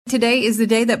Today is the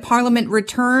day that Parliament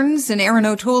returns, and Erin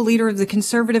O'Toole, leader of the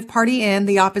Conservative Party and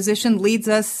the opposition, leads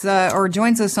us or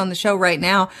joins us on the show right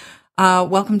now.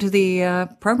 Welcome to the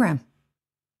program.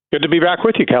 Good to be back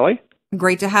with you, Kelly.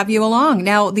 Great to have you along.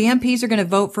 Now, the MPs are going to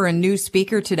vote for a new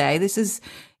speaker today. This is,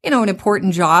 an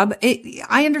important job.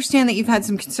 I understand that you've had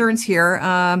some concerns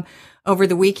here. Over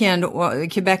the weekend,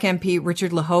 Quebec MP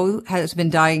Richard Legault has been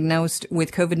diagnosed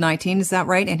with COVID-19. Is that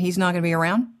right? And he's not going to be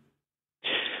around?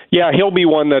 Yeah, he'll be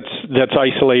one that's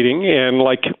isolating, and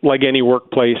like any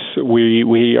workplace,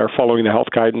 we are following the health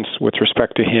guidance with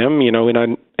respect to him.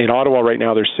 In Ottawa right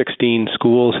now, there's 16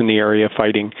 schools in the area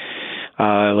fighting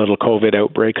little COVID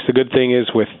outbreaks. The good thing is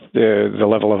with the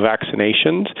level of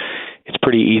vaccinations, it's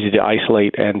pretty easy to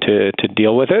isolate and to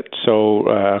deal with it. So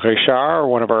Richard,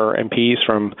 one of our MPs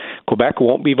from Quebec,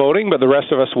 won't be voting, but the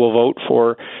rest of us will vote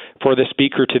for the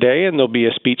speaker today, and there'll be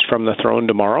a speech from the throne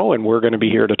tomorrow, and we're going to be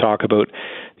here to talk about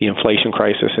the inflation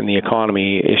crisis and the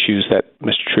economy issues that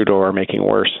Mr. Trudeau are making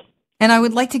worse. And I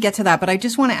would like to get to that, but I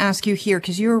just want to ask you here,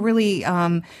 because you were really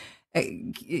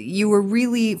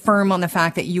firm on the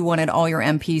fact that you wanted all your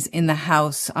MPs in the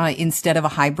House instead of a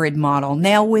hybrid model.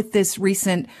 Now, with this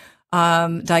recent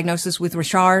diagnosis with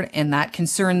Richard and that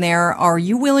concern there, are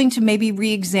you willing to maybe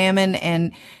re-examine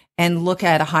and look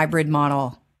at a hybrid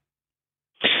model?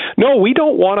 No, we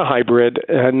don't want a hybrid,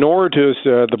 nor does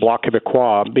the Bloc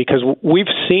Québécois, because we've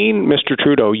seen Mr.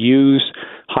 Trudeau use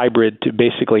hybrid to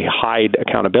basically hide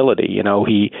accountability.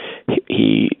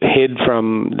 He hid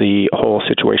from the whole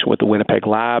situation with the Winnipeg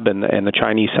lab and the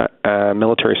Chinese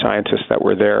military scientists that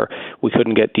were there. We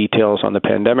couldn't get details on the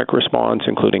pandemic response,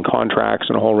 including contracts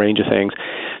and a whole range of things.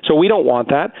 So we don't want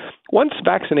that. Once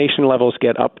vaccination levels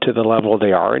get up to the level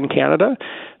they are in Canada,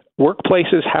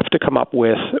 workplaces have to come up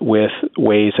with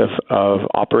ways of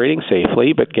operating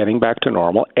safely, but getting back to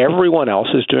normal. Everyone else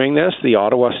is doing this. The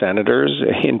Ottawa Senators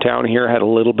in town here had a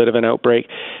little bit of an outbreak.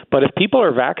 But if people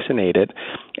are vaccinated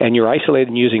and you're isolated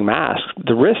and using masks,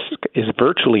 the risk is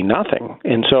virtually nothing.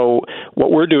 And so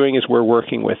what we're doing is we're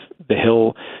working with the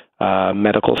Hill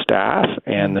medical staff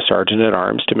and the Sergeant at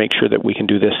Arms to make sure that we can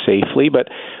do this safely. But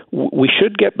we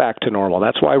should get back to normal.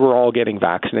 That's why we're all getting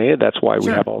vaccinated. That's why we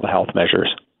have all the health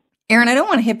measures. Erin, I don't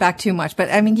want to hit back too much, but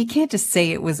you can't just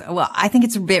say it was, I think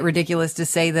it's a bit ridiculous to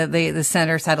say that the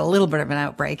Senators had a little bit of an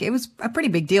outbreak. It was a pretty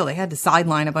big deal. They had to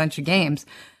sideline a bunch of games.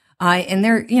 And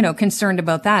they're, concerned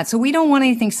about that. So we don't want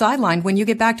anything sidelined when you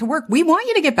get back to work. We want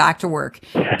you to get back to work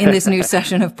in this new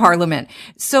session of Parliament.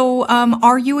 So,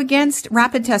 are you against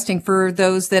rapid testing for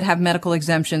those that have medical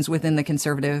exemptions within the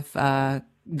Conservative,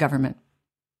 government?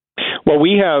 Well,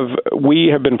 we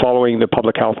have been following the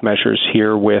public health measures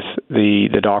here with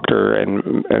the doctor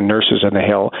and nurses in the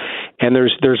Hill, and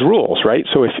there's rules, right?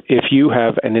 So if you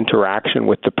have an interaction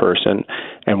with the person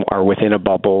and are within a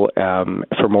bubble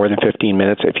for more than 15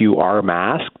 minutes, if you are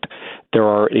masked, there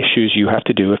are issues you have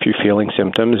to do if you're feeling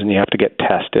symptoms and you have to get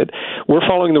tested. We're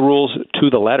following the rules to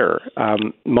the letter.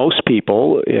 Most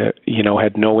people,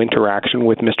 had no interaction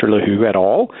with Mr. Legault at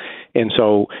all, and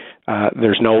so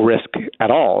there's no risk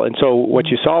at all. And so what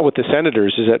you saw with the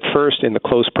Senators is at first in the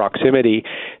close proximity,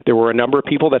 there were a number of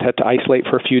people that had to isolate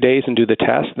for a few days and do the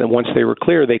test. And then once they were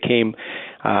clear, they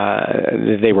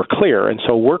were clear. And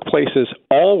so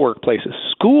all workplaces,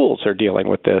 schools are dealing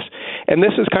with this. And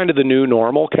this is kind of the new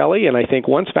normal, Kelly. And I think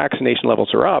once vaccination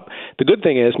levels are up, the good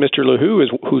thing is Mr.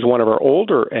 Legault, who's one of our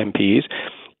older MPs,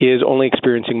 is only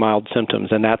experiencing mild symptoms.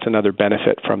 And that's another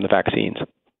benefit from the vaccines.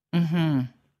 Mm-hmm.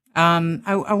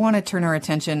 I want to turn our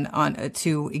attention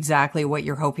to exactly what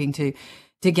you're hoping to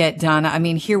get done.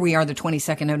 Here we are, the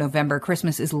 22nd of November.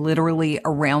 Christmas is literally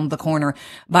around the corner.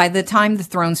 By the time the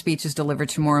throne speech is delivered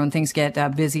tomorrow and things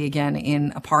get busy again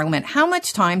in Parliament, how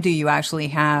much time do you actually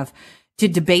have to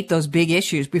debate those big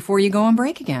issues before you go on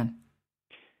break again?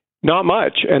 Not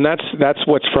much, and that's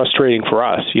what's frustrating for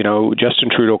us. Justin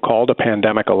Trudeau called a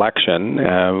pandemic election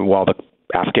while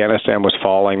Afghanistan was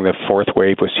falling, the fourth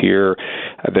wave was here.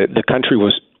 The country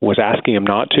was asking him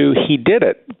not to. He did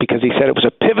it because he said it was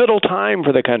a pivotal time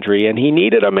for the country and he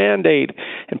needed a mandate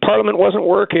and Parliament wasn't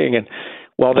working. And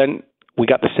then we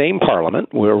got the same Parliament.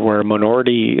 We're a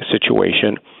minority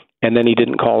situation, and then he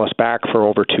didn't call us back for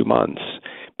over 2 months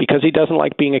because he doesn't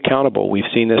like being accountable. We've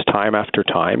seen this time after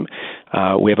time.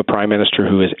 We have a prime minister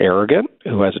who is arrogant,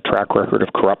 who has a track record of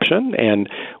corruption, and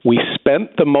we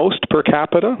spent the most per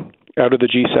capita out of the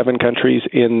G7 countries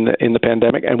in the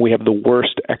pandemic, and we have the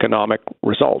worst economic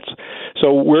results.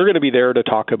 So we're going to be there to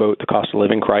talk about the cost of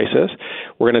living crisis.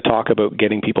 We're going to talk about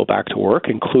getting people back to work,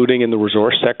 including in the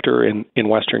resource sector in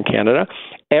Western Canada.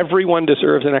 Everyone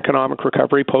deserves an economic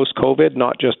recovery post-COVID,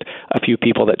 not just a few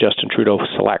people that Justin Trudeau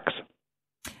selects.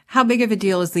 How big of a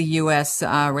deal is the U.S.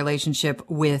 Relationship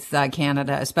with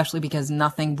Canada, especially because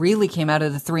nothing really came out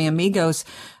of the Three Amigos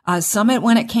summit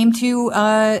when it came to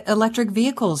electric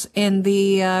vehicles and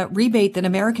the rebate that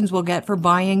Americans will get for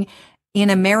buying in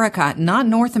America, not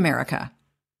North America?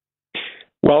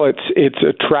 Well, it's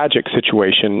a tragic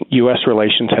situation. U.S.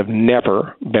 relations have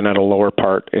never been at a lower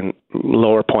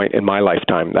point in my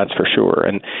lifetime, that's for sure.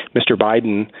 And Mr.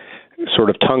 Biden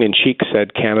sort of tongue-in-cheek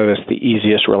said Canada's the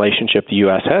easiest relationship the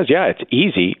U.S. has. Yeah, it's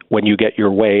easy when you get your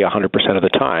way 100% of the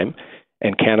time,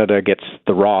 and Canada gets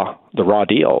the raw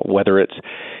deal. Whether it's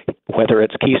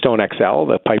Keystone XL,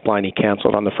 the pipeline he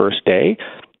canceled on the first day.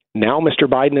 Now Mr.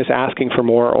 Biden is asking for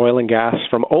more oil and gas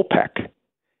from OPEC,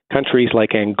 countries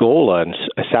like Angola and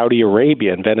Saudi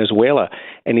Arabia and Venezuela,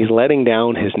 and he's letting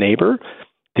down his neighbor.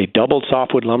 They doubled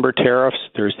softwood lumber tariffs.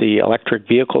 There's the electric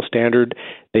vehicle standard.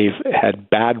 They've had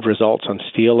bad results on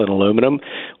steel and aluminum.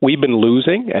 We've been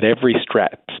losing at every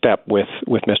step with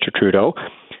Mr. Trudeau.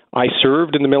 I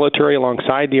served in the military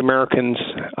alongside the Americans.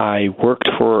 I worked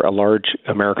for a large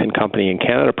American company in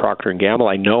Canada, Procter & Gamble.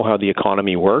 I know how the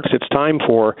economy works. It's time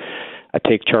for a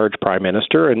take-charge prime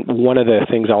minister, and one of the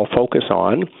things I'll focus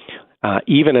on,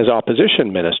 even as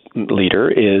opposition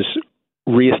leader, is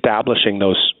reestablishing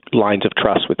those lines of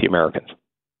trust with the Americans.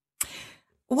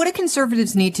 What do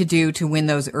Conservatives need to do to win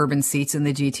those urban seats in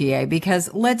the GTA?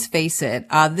 Because let's face it,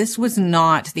 this was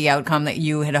not the outcome that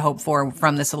you had hoped for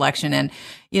from this election. And,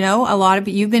 you know,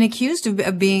 you've been accused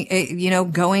of being,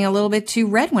 going a little bit too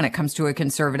red when it comes to a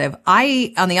conservative.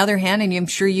 On the other hand, and I'm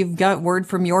sure you've got word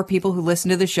from your people who listen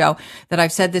to the show that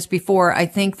I've said this before, I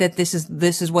think that this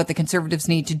is what the Conservatives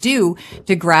need to do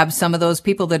to grab some of those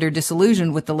people that are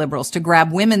disillusioned with the Liberals, to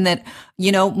grab women that,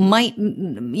 might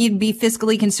be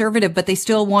fiscally conservative, but they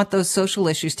still want those social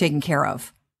issues taken care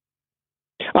of.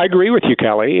 I agree with you,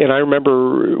 Kelly. And I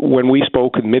remember when we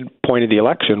spoke at midpoint of the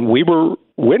election, we were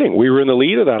winning. We were in the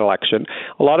lead of that election.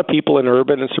 A lot of people in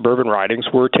urban and suburban ridings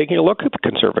were taking a look at the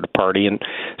Conservative Party and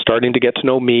starting to get to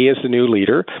know me as the new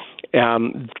leader.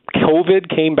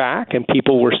 COVID came back and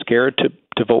people were scared to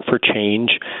vote for change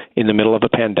in the middle of a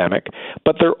pandemic,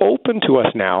 but they're open to us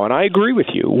now. And I agree with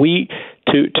you.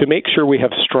 To make sure we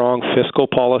have strong fiscal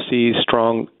policies,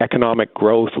 strong economic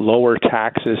growth, lower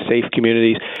taxes, safe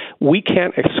communities, we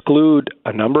can't exclude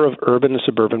a number of urban and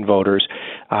suburban voters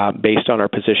based on our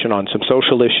position on some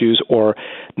social issues or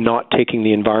not taking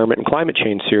the environment and climate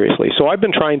change seriously. So I've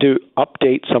been trying to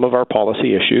update some of our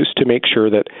policy issues to make sure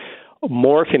that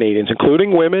more Canadians,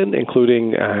 including women,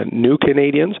 including new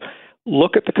Canadians,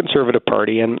 look at the Conservative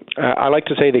Party. And I like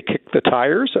to say they kicked the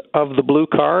tires of the blue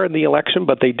car in the election,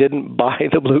 but they didn't buy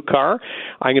the blue car.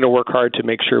 I'm going to work hard to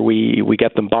make sure we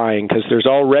get them buying, because there's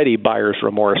already buyer's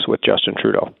remorse with Justin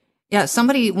Trudeau. Yeah,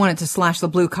 somebody wanted to slash the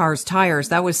blue car's tires.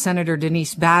 That was Senator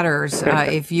Denise Batters,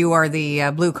 if you are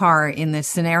the blue car in this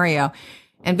scenario.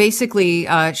 And basically,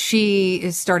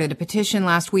 she started a petition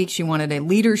last week. She wanted a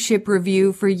leadership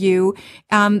review for you.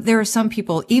 There are some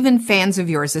people, even fans of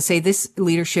yours, that say this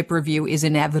leadership review is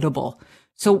inevitable.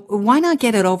 So why not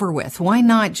get it over with? Why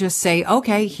not just say,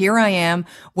 okay, here I am.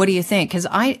 What do you think? Because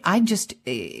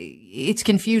it's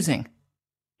confusing.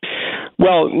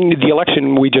 Well, the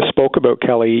election we just spoke about,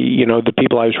 Kelly, the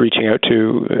people I was reaching out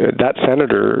to, that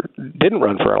senator didn't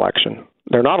run for election.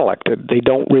 They're not elected. They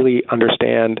don't really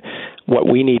understand what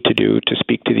we need to do to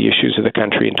speak to the issues of the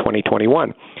country in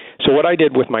 2021. So what I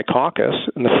did with my caucus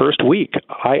in the first week,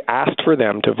 I asked for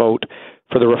them to vote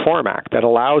for the Reform Act that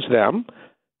allows them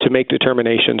to make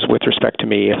determinations with respect to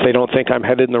me. If they don't think I'm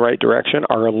headed in the right direction,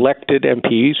 our elected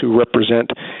MPs who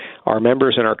represent our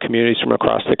members in our communities from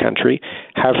across the country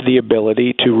have the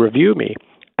ability to review me,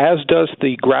 as does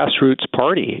the grassroots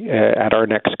party at our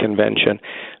next convention.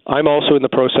 I'm also in the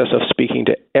process of speaking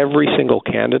to every single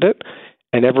candidate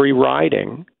and every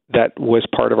riding that was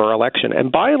part of our election.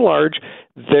 And by and large,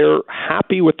 they're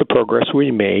happy with the progress we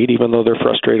made, even though they're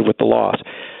frustrated with the loss.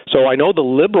 So I know the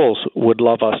Liberals would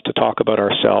love us to talk about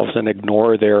ourselves and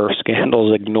ignore their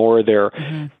scandals, ignore their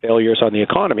failures on the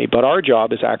economy. But our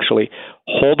job is actually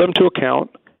hold them to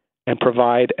account and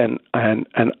provide an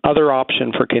other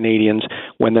option for Canadians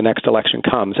when the next election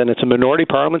comes. And it's a minority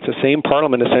parliament. It's the same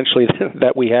parliament essentially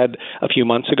that we had a few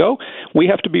months ago. We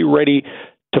have to be ready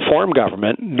to form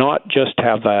government, not just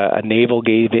have a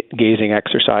navel-gazing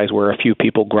exercise where a few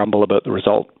people grumble about the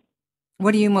result.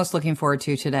 What are you most looking forward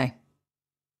to today?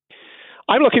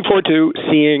 I'm looking forward to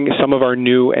seeing some of our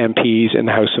new MPs in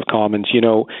the House of Commons. You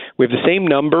know, we have the same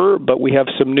number, but we have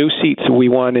some new seats. We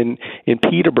won in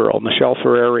Peterborough, Michelle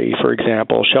Ferreri, for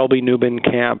example, Shelby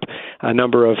Newman-Camp, a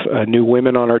number of new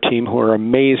women on our team who are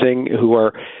amazing, who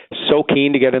are so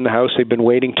keen to get in the House. They've been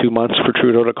waiting 2 months for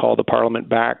Trudeau to call the Parliament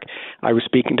back. I was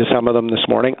speaking to some of them this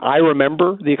morning. I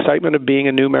remember the excitement of being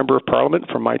a new member of Parliament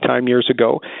from my time years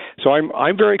ago. So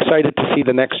I'm very excited to see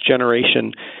the next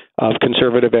generation of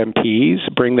Conservative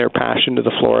MPs bring their passion to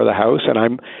the floor of the House, and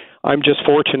I'm just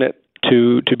fortunate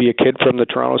to be a kid from the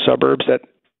Toronto suburbs that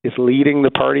is leading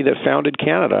the party that founded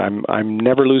Canada. I'm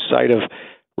never lose sight of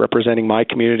representing my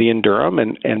community in Durham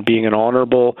and being an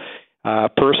honorable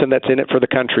person that's in it for the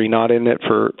country, not in it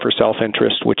for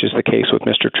self-interest, which is the case with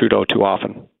Mr. Trudeau too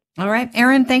often. All right,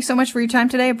 Aaron, thanks so much for your time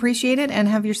today. Appreciate it, and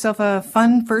have yourself a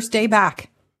fun first day back.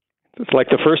 It's like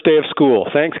the first day of school.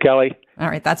 Thanks, Kelly. All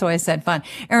right. That's why I said fun.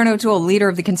 Aaron O'Toole, leader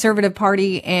of the Conservative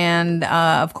Party and,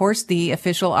 of course, the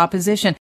official opposition.